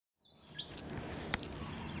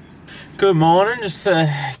Good morning, just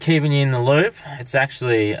keeping you in the loop. It's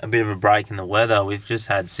actually a bit of a break in the weather. We've just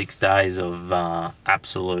had 6 days of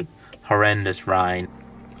absolute horrendous rain.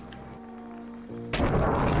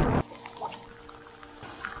 I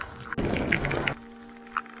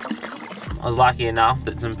was lucky enough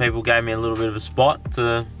that some people gave me a little bit of a spot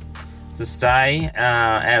to stay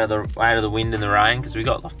out of the wind and the rain, because we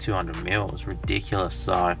got like 200 mil. It was ridiculous.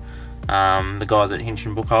 So the guys at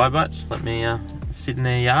Hinchinbrook just let me sit in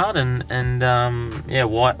their yard and yeah,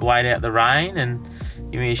 wait out the rain and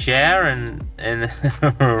give me a shower and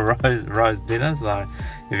roast dinner. So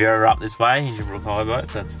if you're ever up this way, Hinchinbrook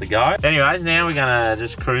Highboats, that's the go. Anyways, now we're gonna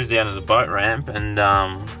just cruise down to the boat ramp and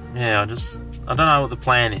yeah, I don't know what the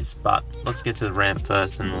plan is, but let's get to the ramp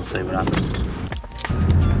first and we'll see what happens.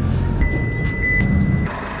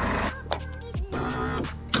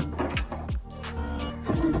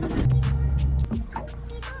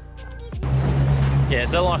 Yeah,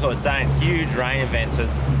 so like I was saying, huge rain event, so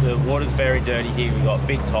the water's very dirty here. We've got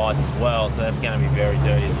big tides as well, so that's going to be very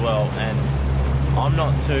dirty as well. And I'm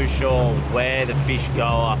not too sure where the fish go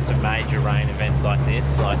after major rain events like this.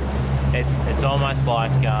 Like, it's almost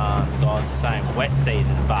like the guys were saying wet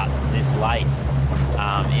season, but this late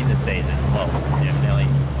in the season. Well, definitely,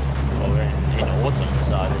 well, we're in autumn,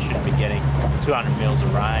 so they shouldn't be getting 200 mils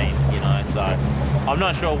of rain, you know. So I'm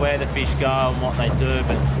not sure where the fish go and what they do,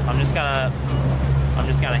 but I'm just gonna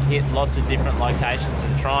hit lots of different locations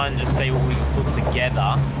and try and just see what we can put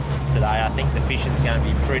together today. I think the fishing's going to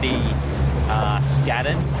be pretty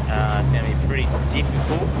scattered. It's going to be pretty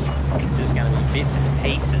difficult. It's just going to be bits and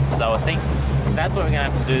pieces. So I think that's what we're going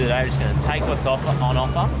to have to do today. We're just going to take what's on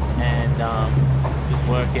offer and just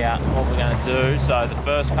work out what we're going to do. So the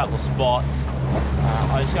first couple of spots,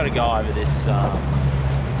 I just got to go over this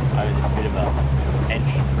bit of a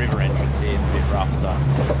river entrance here. It's a bit rough, so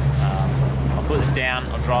I'll put this down,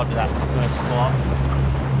 I'll drive to that first spot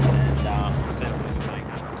and we'll see what we can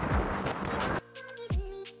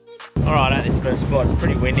make. Alright, at this first spot, it's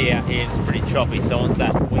pretty windy out here and it's pretty choppy, so once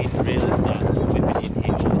that wind really starts whipping in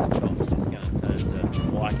here, all this chop's just going to turn to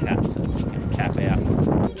white cap, so it's just going to cap out.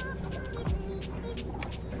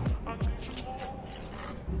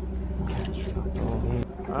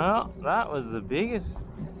 Well, that was the biggest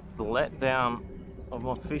letdown of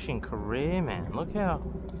my fishing career, man. Look how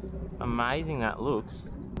amazing that looks.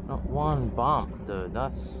 Not one bump, dude.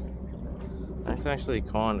 That's actually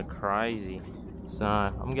kind of crazy. So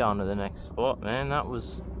I'm going to the next spot, man. That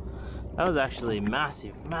was actually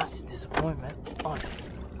massive disappointment. Oh,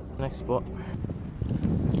 next spot.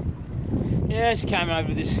 Yeah, I just came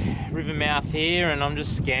over this river mouth here and I'm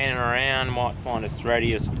just scanning around. Might find a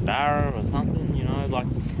thready or some barra or something, you know. Like,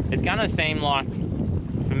 it's gonna seem like,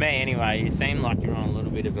 for me anyway, it seemed like you're on a little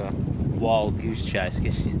bit of a wild goose chase,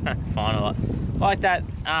 because you don't find a lot like that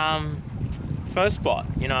first spot,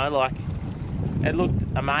 you know. Like, it looked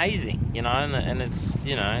amazing, you know, and it's,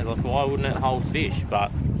 you know, like, why wouldn't it hold fish?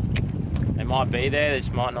 But they might be there, they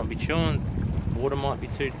just might not be chewing. Water might be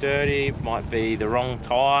too dirty, might be the wrong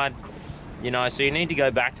tide, you know. So you need to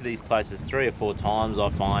go back to these places 3 or 4 times, I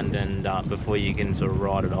find, and before you can sort of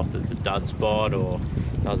write it off that it's a dud spot or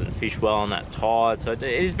doesn't fish well on that tide. So it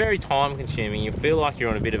is very time consuming. You feel like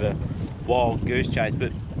you're on a bit of a wild goose chase,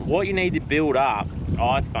 but what you need to build up,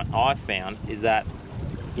 I found, is that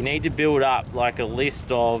you need to build up like a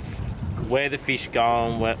list of where the fish go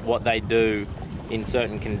and what they do in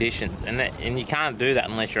certain conditions, and you can't do that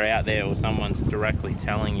unless you're out there or someone's directly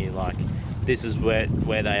telling you, like, this is where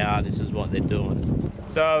they are, this is what they're doing.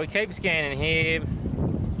 So we keep scanning here.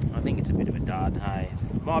 I think it's a bit of a dud, hey.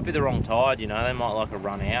 Might be the wrong tide, you know. They might like a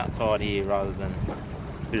run out tide here rather than a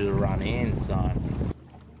bit of a run in. So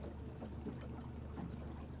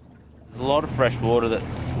there's a lot of fresh water that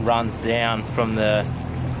runs down from the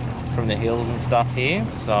hills and stuff here,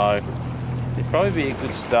 so it'd probably be a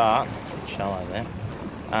good start. Shallow there.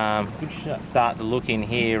 Good start to look in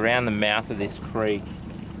here around the mouth of this creek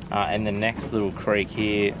and the next little creek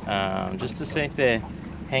here, just to see if they're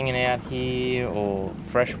hanging out here or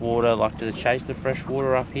fresh water. Like, do they chase the fresh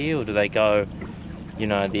water up here, or do they go, you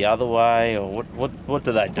know, the other way, or what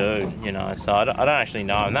do they do, you know? So I don't actually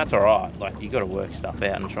know, and that's all right. Like, you got to work stuff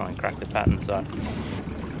out and try and crack the pattern. So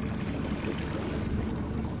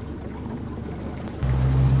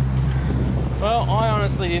well, I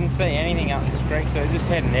honestly didn't see anything up this creek, so just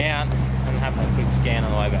heading out and having a quick scan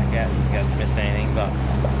on the way back out just in case I missed anything. But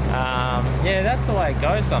yeah, that's the way it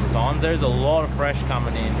goes sometimes. There's a lot of fresh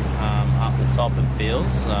coming in up the top of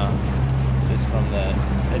fields, just from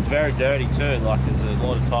it's very dirty too. Like, there's a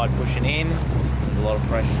lot of tide pushing in, there's a lot of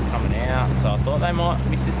fresh coming out, so I thought they might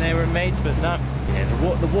be sitting there where it meets, but no. Yeah,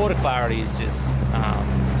 the water clarity is just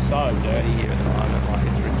so dirty here at the moment, like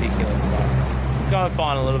it's ridiculous. So go and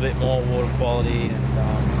find a little bit more water quality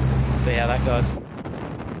and see how that goes.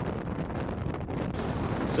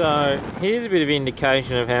 So here's a bit of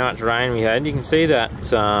indication of how much rain we had. You can see that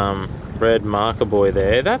red marker buoy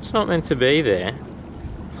there. That's not meant to be there.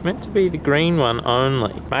 It's meant to be the green one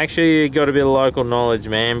only. Make sure you got a bit of local knowledge,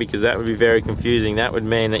 man, because that would be very confusing. That would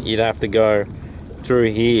mean that you'd have to go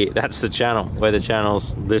through here. That's the channel, where the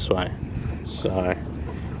channel's this way. So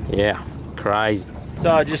yeah, crazy.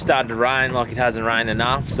 So it just started to rain like it hasn't rained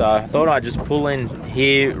enough, so I thought I'd just pull in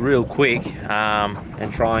here real quick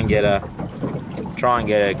and try and get a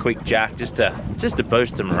quick jack just to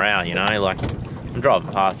boost the morale, you know. Like, I'm driving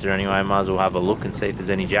past here anyway, might as well have a look and see if there's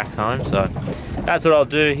any jacks home. So that's what I'll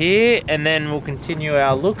do here, and then we'll continue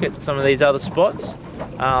our look at some of these other spots.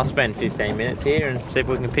 I'll spend 15 minutes here and see if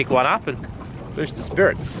we can pick one up and boost the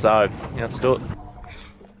spirits. So yeah, let's do it.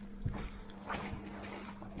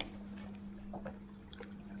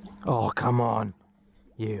 Oh, come on.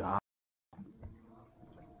 You are.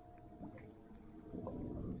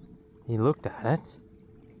 He looked at it.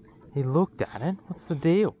 He looked at it. What's the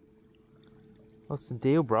deal? What's the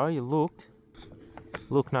deal, bro? You looked.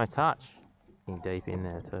 Look, no touch. Deep in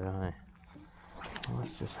there too, hey?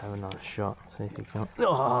 Let's just have another shot. See if he can.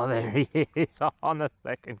 Oh, there he is on the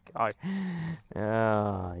second go.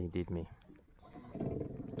 Oh, he did me.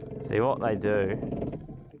 See what they do.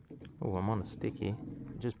 Oh, I'm on a stick here.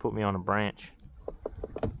 Just put me on a branch,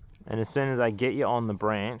 and as soon as they get you on the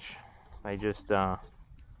branch, they just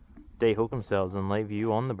de-hook themselves and leave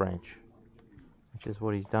you on the branch, which is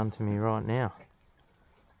what he's done to me right now.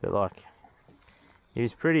 But like, he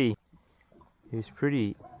was pretty,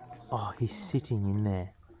 oh, he's sitting in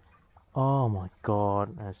there. Oh my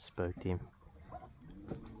god, that spooked him.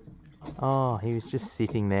 Oh, he was just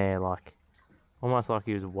sitting there, like, almost like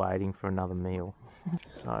he was waiting for another meal.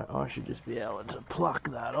 So I should just be able to pluck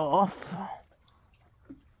that off.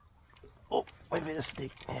 Oh, we've hit a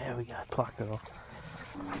stick. There we go, pluck it off.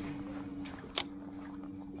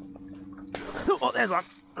 Oh, there's one.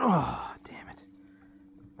 Oh, damn it.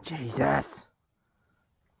 Jesus.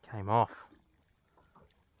 Came off.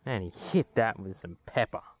 Man, he hit that with some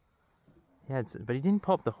pepper. He had some, but he didn't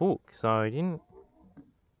pop the hook, so he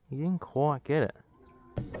didn't quite get it.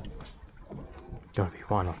 Gotta be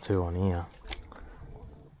one or two on here.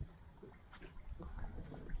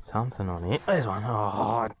 Something on it. There's one.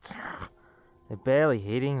 Oh, they're barely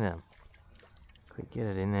hitting them. Quick, get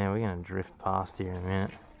it in there. We're gonna drift past here in a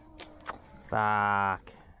minute.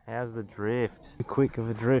 Fuck. How's the drift? Too quick of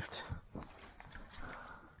a drift.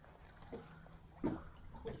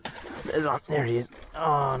 There's one. There he is.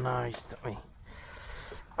 Oh no, he stopped me.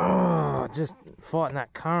 Oh, just fighting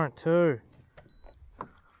that current too.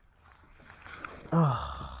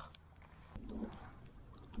 Oh.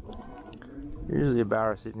 Usually a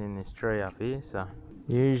barra sitting in this tree up here, so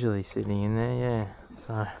usually sitting in there, yeah.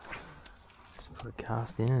 So just put a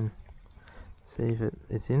cast in and see if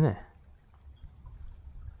it's in there.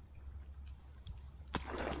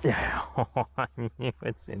 Yeah, I knew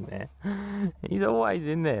it's in there. He's always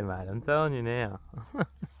in there, mate. I'm telling you now.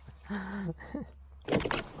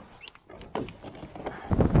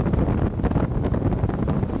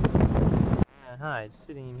 Yeah, hi, it's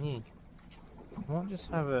sitting in here. I might just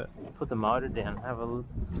put the motor down, have a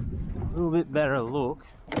little bit better look.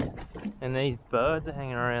 And these birds are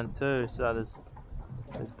hanging around too, so there's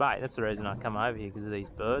bait. That's the reason I come over here, because of these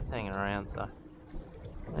birds hanging around. So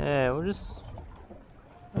yeah, we'll just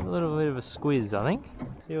have a little bit of a squiz, I think.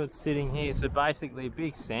 See what's sitting here. So basically a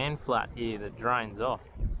big sand flat here that drains off.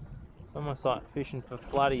 It's almost like fishing for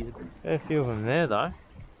floodies. There are a few of them there though,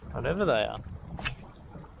 whatever they are.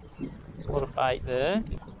 There's a lot of bait there.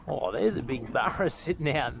 Oh, there's a big barra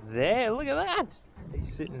sitting out there. Look at that.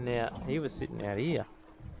 He's sitting out. He was sitting out here.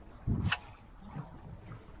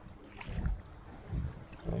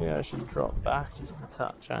 Maybe I should drop back just a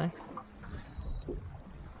touch, eh?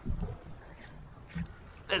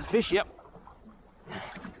 There's a fish, yep.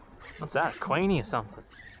 What's that, a queenie or something?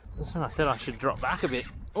 That's when I said I should drop back a bit.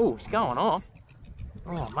 Oh, it's going off.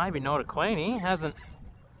 Oh, maybe not a queenie. Hasn't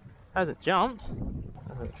jumped.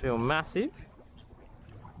 Doesn't feel massive.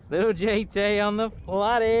 Little GT on the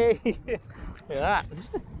floodie. Look at that.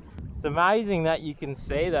 It's amazing that you can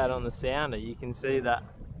see that on the sounder. You can see that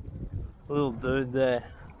little dude there.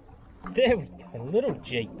 There we go, little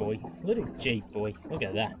Jeep boy. Little Jeep boy. Look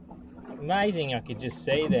at that. Amazing, I could just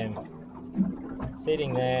see them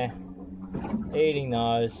sitting there, eating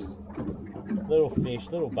those little fish,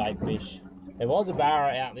 little bait fish. There was a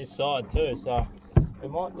barra out this side too, so there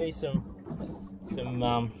might be some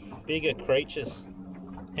bigger creatures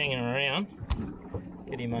hanging around.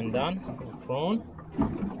 Get him undone, the prawn,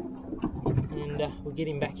 and we'll get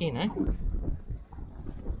him back in, eh?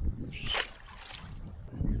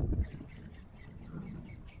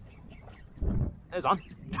 There's on.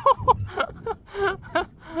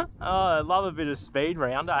 Oh, I love a bit of speed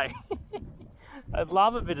round, eh? I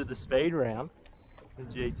love a bit of the speed round. The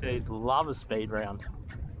GTs love a speed round.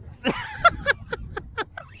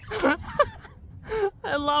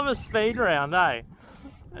 I love a speed round, eh?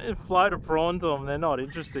 Float a prawn to them, they're not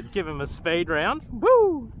interested. Give them a speed round.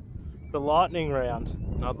 Woo! The lightning round.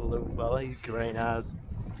 Another little fella, he's green as.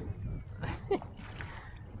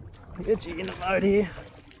 Get you in the boat here.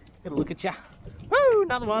 Get a look at ya. Woo!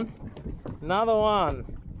 Another one. Another one.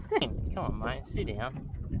 Come on, mate. Sit down.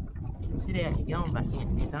 Sit down. You're going back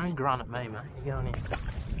in. Don't grunt at me, mate. You're going in.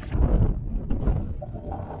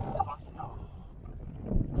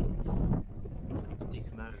 Dick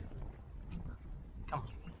move. Come on.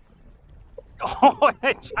 Oh,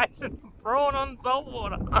 they're chasing the prawn on salt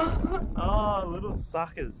water. Oh, little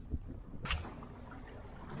suckers.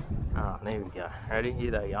 Oh, there we go. Ready?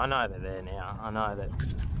 Here they go. I know they're there now. I know that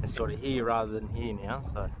they're sort of here rather than here now.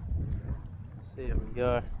 So, see how we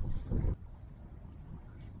go.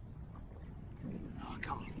 Oh,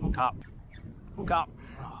 come on. Hook up. Hook up.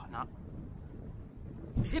 Oh, no.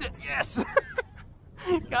 Hit it. Yes.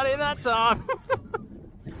 Got in that time.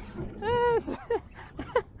 Yes.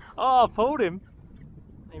 Oh, I pulled him.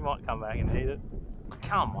 He might come back and eat it.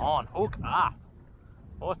 Come on. Hook up.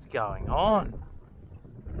 What's going on?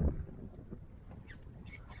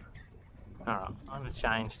 Alright, I'm going to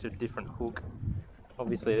change to a different hook.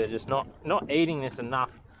 Obviously they're just not eating this enough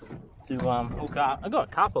to hook up. I got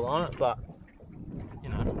a couple on it, but you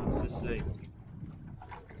know, let's just see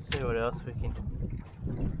what else we can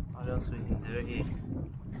do here.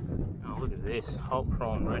 Oh, look at this, whole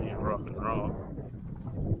prawn ready to rock and roll.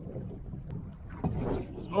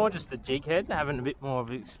 It's more just the jig head having a bit more of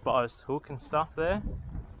an exposed hook and stuff there.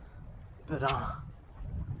 But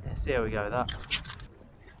yeah, see how we go with that.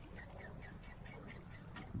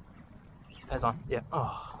 That's on, yeah.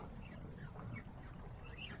 Oh.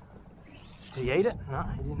 Did he eat it? No,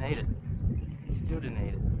 he didn't eat it. He still didn't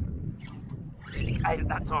eat it. He ate it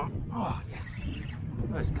that time. Oh, yes.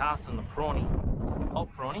 First cast on the prawny.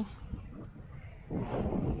 Old prawny.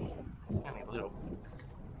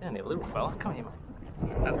 Only a little fella. Come here, mate.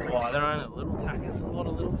 That's why they're only little tackers. A lot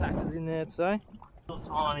of little tackers in there, I'd say. Little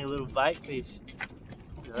tiny little bait fish.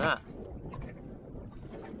 Look at that.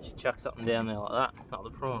 Chuck something down there like that. Oh,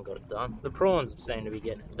 the prawn got it done. The prawns seem to be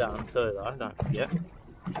getting it done too, though, don't forget.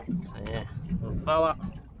 So yeah, little fella.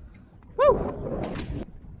 Woo!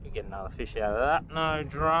 You get another fish out of that. No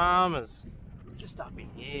dramas. It's just up in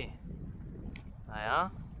here. They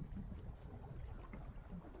are.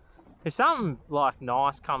 If something like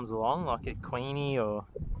nice comes along, like a queenie or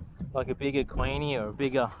like a bigger queenie or a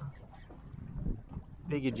bigger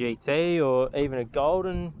GT or even a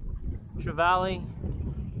golden trevally,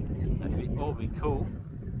 that'd all be cool.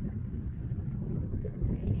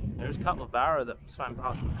 There's a couple of barrow that swam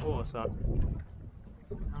past before, so I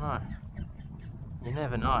don't know. You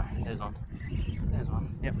never know. There's one. There's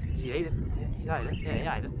one. Yep. Did he eat it? Yeah, he's ate it. Yeah, he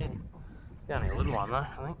ate it. Yeah. He's only a little one though,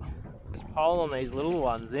 I think. Just pole on these little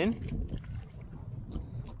ones in.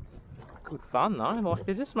 Good fun though. Like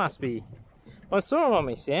there just must be. I saw them when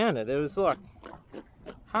we sounded. There was like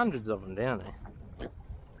hundreds of them down there.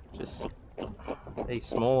 Just these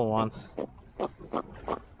smaller ones.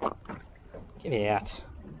 Get out.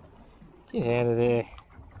 Get out of there.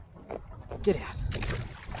 Get out.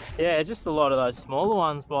 Yeah, just a lot of those smaller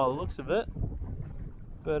ones by the looks of it.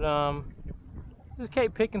 But just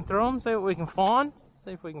keep picking through them, see what we can find.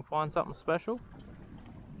 See if we can find something special.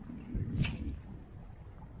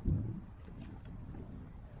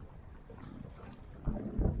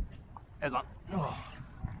 There's one. Oh,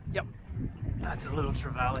 yep. That's a little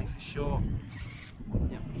trevally for sure.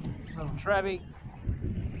 Yep. Little trevy.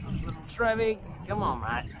 Little trevy. Come on,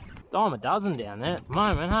 mate. Dime a dozen down there at the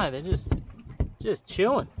moment, hey? They're just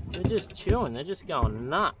chilling. They're just chilling. They're just going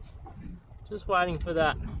nuts. Just waiting for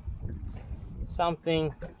that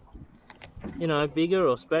something, you know, bigger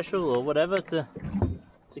or special or whatever to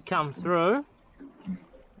come through,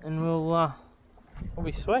 and we'll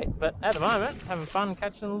be sweet. But at the moment, having fun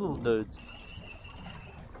catching the little dudes.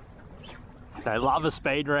 They love a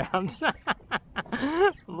speed round.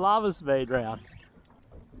 Love a speed round.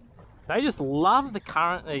 They just love the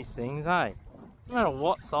current, these things, eh? No matter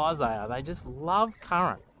what size they are, they just love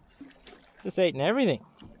current. Just eating everything.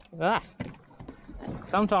 Look at that.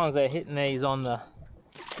 Sometimes they're hitting these on the...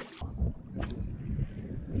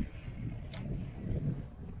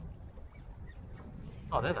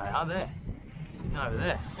 Oh, there they are, there. sitting over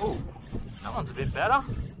there. Oh, that one's a bit better.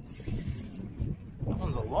 That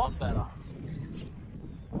one's a lot better.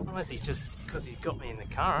 Unless he's just because he's got me in the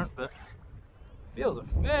current, but feels a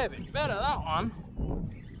fair bit better, that one.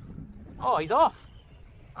 Oh, he's off.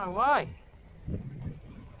 No way.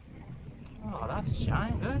 Oh, that's a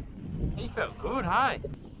shame, dude. He felt good, hey?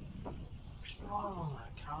 Oh, my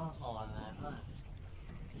current line there,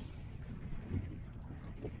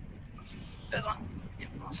 mate. There's one. Yep,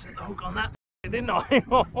 I'll set the hook on that, didn't I?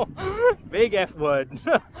 Big F word.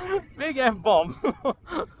 Big F bomb.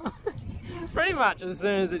 Pretty much as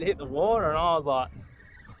soon as it hit the water, and I was like,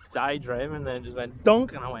 daydreaming, and then it just went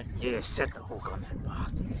donk, and I went, yeah, set the hook on that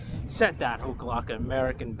bastard. Set that hook like an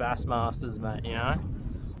American Bassmasters, mate, you know?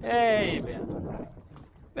 Hey,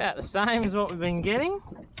 about the same as what we've been getting.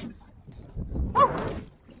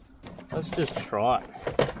 Let's just try it.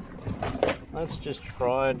 Let's just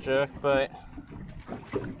try a jerkbait.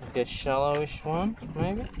 Like a shallowish one,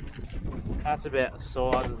 maybe. That's about the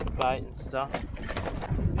size of the bait and stuff.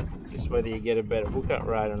 Just whether you get a better hookup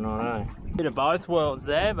rate or not, eh? Bit of both worlds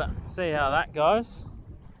there, but see how that goes.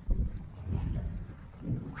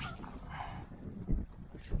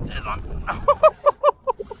 There's one.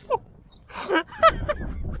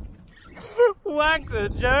 Whack the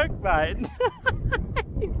jerkbait.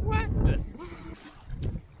 He whacked it.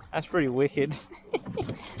 That's pretty wicked.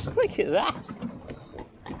 Look at that.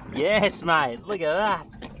 Yes, mate. Look at that.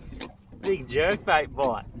 Big jerkbait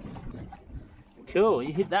bite. Cool.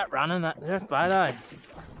 You hit that running, that jerkbait, eh?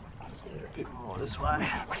 A bit more this way.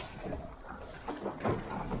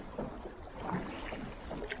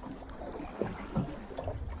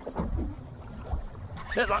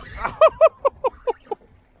 There's one.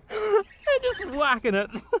 They're just whacking it.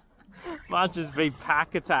 Must just be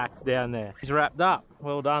pack attacks down there. He's wrapped up.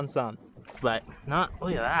 Well done, son. But no,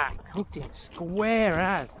 look at that. Hooked him square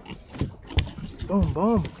as. Boom,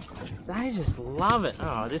 boom. They just love it.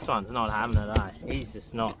 Oh, this one's not having it, eh? He's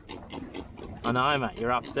just not. I know, mate.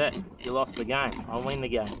 You're upset. You lost the game. I'll win the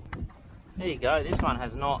game. There you go. This one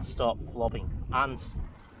has not stopped flopping.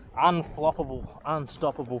 Unfloppable,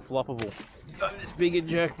 unstoppable, floppable. Go this bigger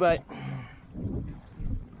jerkbait.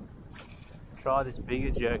 Try this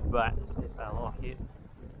bigger jerkbait. See if I like it.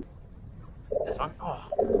 This one.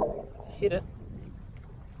 Oh, hit it.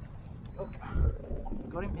 Oh.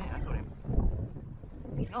 Got him? Yeah, I got him.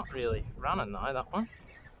 Not really running though, that one.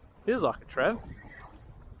 Feels like a Trev.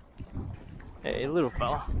 Yeah, little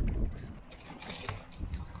fella.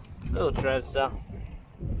 Little Trev stuff.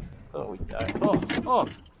 Thought we'd go. Oh, oh!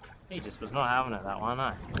 He just was not having it, that one,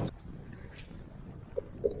 eh?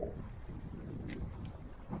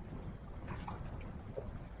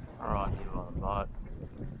 Alright, get on the boat.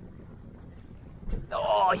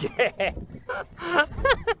 Oh, yes!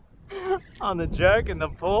 On the jerk and the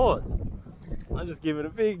pause. I just give it a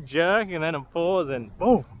big jerk and then a pause and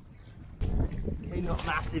boom! He's not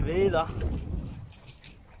massive either.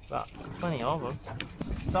 But plenty of them.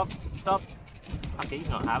 Stop, stop. Okay, he's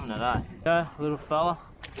not having it, eh? Go, little fella.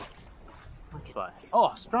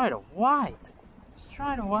 Oh, straight away.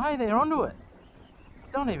 Straight away, they're onto it.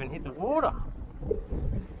 Don't even hit the water.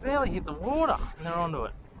 Barely hit the water and they're onto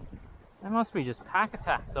it. There must be just pack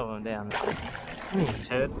attacks of them down there. Come here,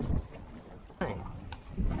 turd.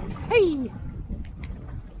 Hey!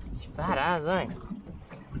 He's fat as, eh?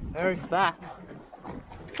 Very fat.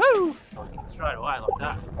 Woo! Straight away like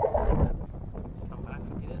that. Come back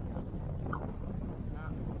and get it.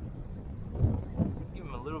 Give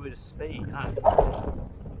him a little bit of speed, huh?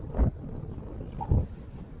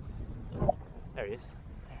 There he is.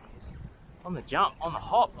 On the jump, on the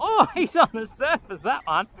hop. Oh, he's on the surface, that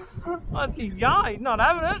one. What's he going? He's not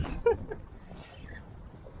having it.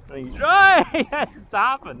 He's right. That's a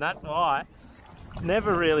tarpon, that's why.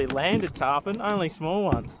 Never really landed tarpon, only small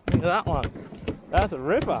ones. Look at that one. That's a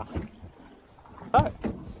ripper. Oh,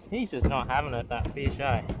 he's just not having it, that fish,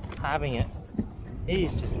 eh? Having it.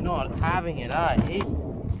 He's just not having it, eh? He's...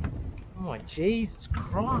 Oh my Jesus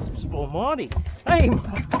Christ almighty. Hey,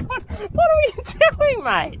 what are you doing,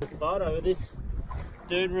 mate? A photo of this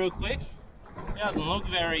dude real quick. He doesn't look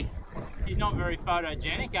very, he's not very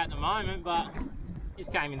photogenic at the moment, but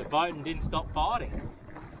just came in the boat and didn't stop fighting.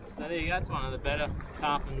 So there you go, that's one of the better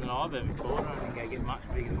tarpon that I've ever caught. I don't think I get much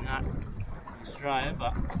bigger than that in Australia,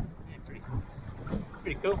 but yeah, pretty cool.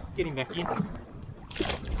 Pretty cool. Get him back in.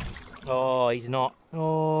 Oh, he's not.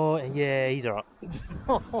 Oh, yeah, he's alright.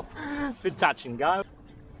 Bit touch and go.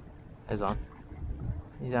 There's one.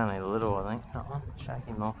 He's only a little, I think. That one. Shake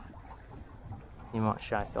him off. You might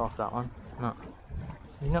shake off that one. No.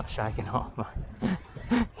 You're not shaking off, mate.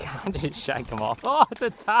 Can't just shake him off. Oh, it's a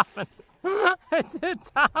tarpon. It's a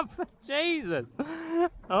tough, Jesus.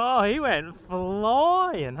 Oh, he went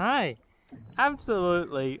flying, hey.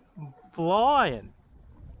 Absolutely flying.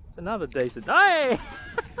 It's another decent, hey!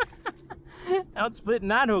 Not splitting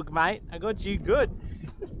that hook, mate. I got you good.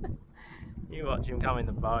 You watch him come in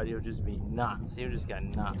the boat, he'll just be nuts. He'll just go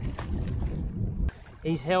nuts.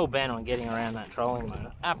 He's hell-bent on getting around that trolling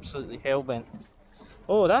motor. Absolutely hell-bent.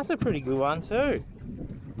 Oh, that's a pretty good one too.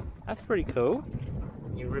 That's pretty cool.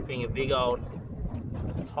 You're ripping a big old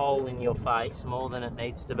hole in your face more than it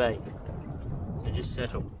needs to be. So just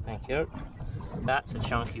settle. Thank you. That's a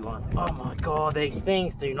chunky one. Oh my God, these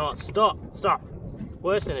things do not stop. Stop.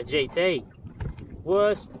 Worse than a GT.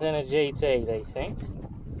 Worse than a GT, these things.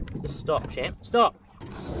 Just stop, champ. Stop.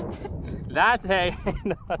 That's how you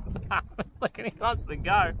end up. Look, he wants to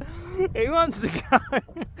go. He wants to go.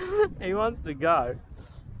 He wants to go.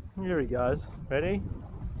 Here he goes. Ready?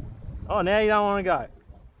 Oh, now you don't want to go.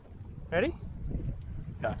 Ready?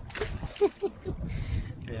 Go.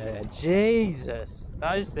 Yeah, Jesus.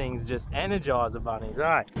 Those things just energize the bunnies,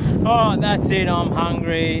 eh? Oh, that's it. I'm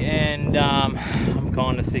hungry and I'm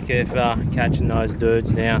kind of sick of catching those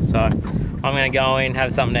dudes now. So I'm going to go in,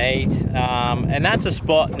 have something to eat. And that's a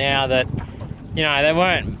spot now that, you know, they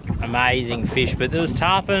weren't amazing fish, but there was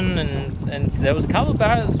tarpon and there was a couple of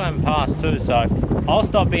barras that swam past too. So I'll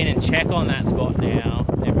stop in and check on that spot now,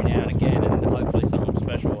 every now and again, and hopefully something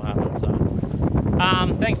special will happen. So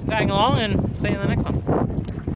thanks for tagging along and see you in the next one.